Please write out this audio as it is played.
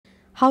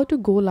how to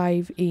go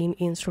live in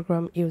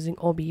Instagram using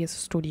OBS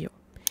Studio.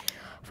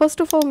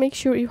 First of all, make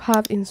sure you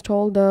have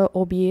installed the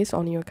OBS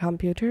on your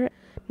computer.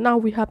 Now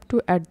we have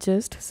to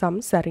adjust some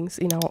settings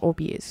in our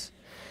OBS.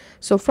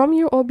 So from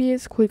your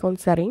OBS, click on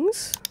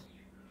settings,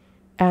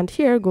 and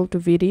here go to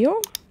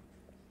video,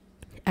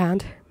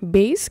 and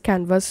base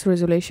canvas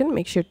resolution,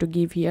 make sure to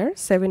give here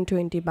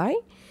 720 by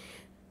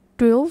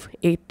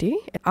 1280.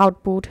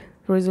 Output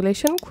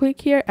resolution,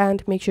 click here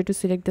and make sure to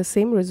select the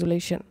same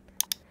resolution,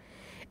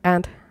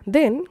 and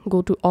then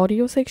go to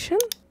audio section,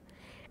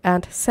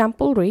 and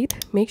sample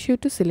rate, make sure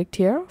to select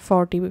here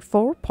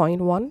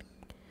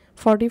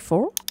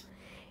 44.144,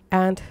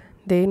 and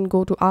then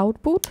go to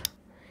output,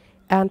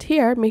 and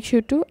here make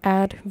sure to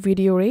add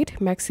video rate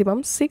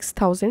maximum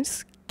 6000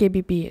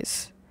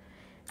 kbps,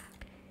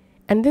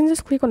 and then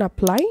just click on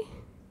apply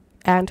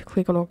and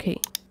click on OK.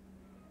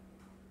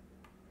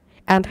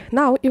 And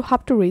now you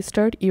have to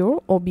restart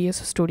your OBS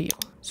Studio.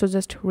 So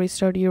just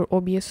restart your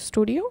OBS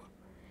Studio,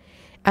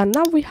 and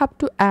now we have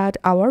to add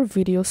our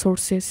video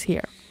sources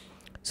here.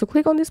 So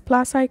click on this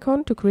plus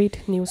icon to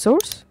create new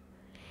source,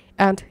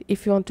 and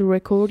if you want to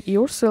record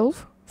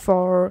yourself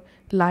for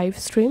live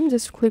stream,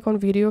 just click on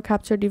video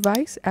capture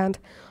device, and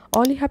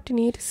all you have to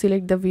need,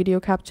 select the video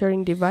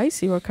capturing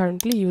device you are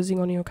currently using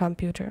on your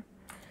computer.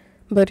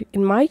 But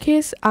in my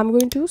case, I'm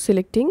going to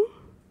selecting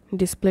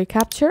display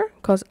capture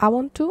because I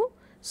want to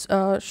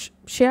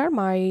share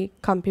my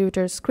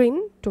computer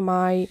screen to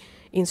my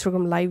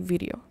Instagram live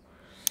video.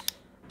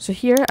 So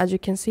here, as you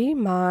can see,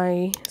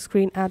 my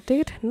screen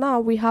added. Now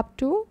we have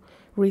to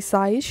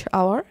resize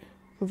our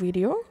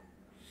video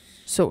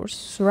source.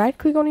 So right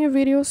click on your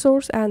video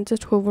source and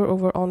just hover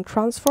over on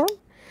transform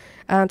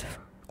and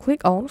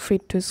click on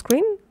fit to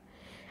screen,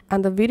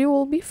 and the video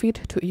will be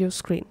fit to your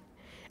screen.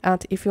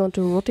 And if you want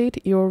to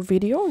rotate your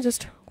video,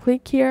 just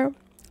click here,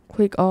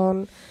 click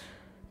on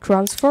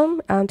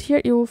transform, and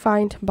here you will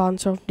find a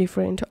bunch of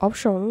different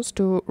options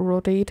to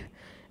rotate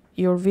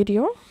your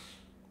video.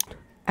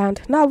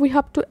 And now we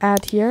have to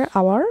add here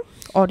our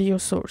audio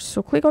source.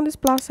 So click on this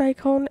plus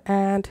icon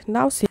and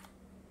now see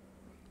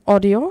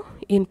audio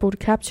input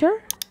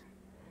capture,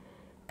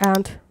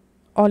 and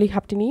all you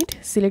have to need,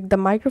 select the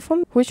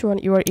microphone which one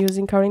you are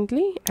using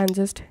currently and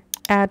just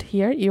add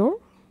here your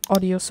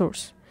audio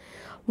source.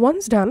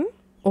 Once done,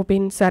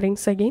 open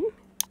settings again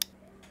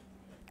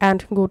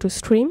and go to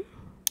stream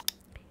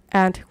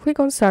and click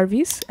on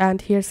service,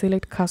 and here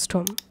select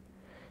custom.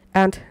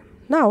 And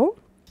now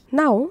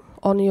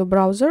on your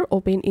browser,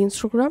 open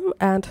Instagram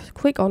and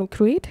click on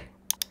create,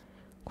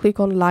 click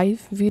on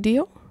live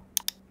video,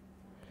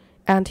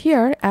 and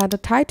here add a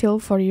title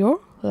for your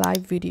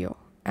live video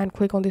and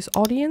click on this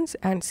audience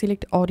and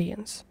select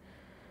audience.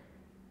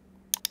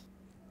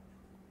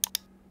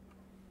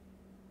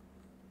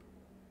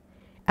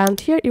 And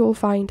here you will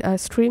find a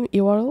stream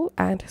URL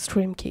and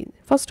stream key.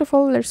 First of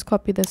all, let's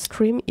copy the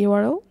stream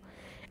URL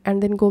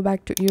and then go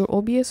back to your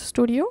OBS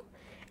Studio,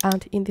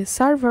 and in the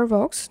server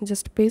box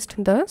just paste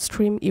the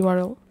stream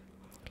URL,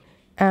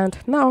 and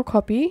now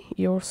copy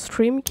your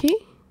stream key,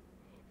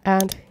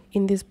 and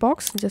in this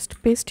box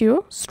just paste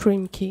your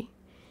stream key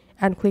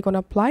and click on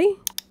apply,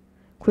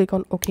 click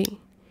on OK,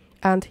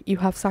 and you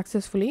have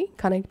successfully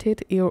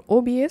connected your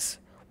OBS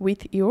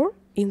with your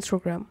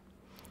Instagram.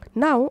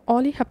 Now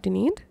all you have to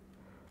need,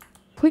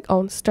 click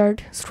on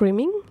start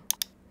streaming,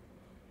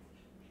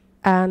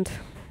 and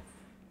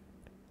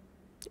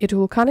it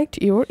will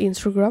connect your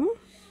Instagram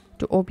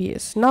to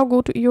OBS. Now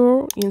go to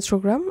your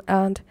Instagram,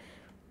 and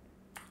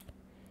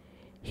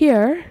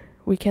here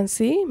we can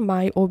see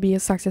my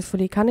OBS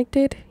successfully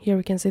connected. Here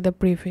we can see the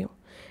preview.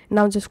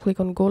 Now just click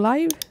on go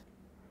live,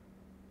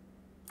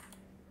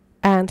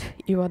 and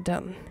you are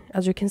done.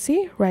 As you can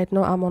see, right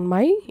now I'm on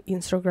my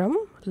Instagram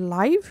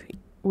live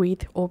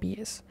with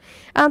OBS.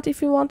 And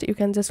if you want, you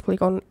can just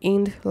click on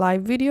end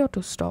live video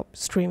to stop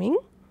streaming.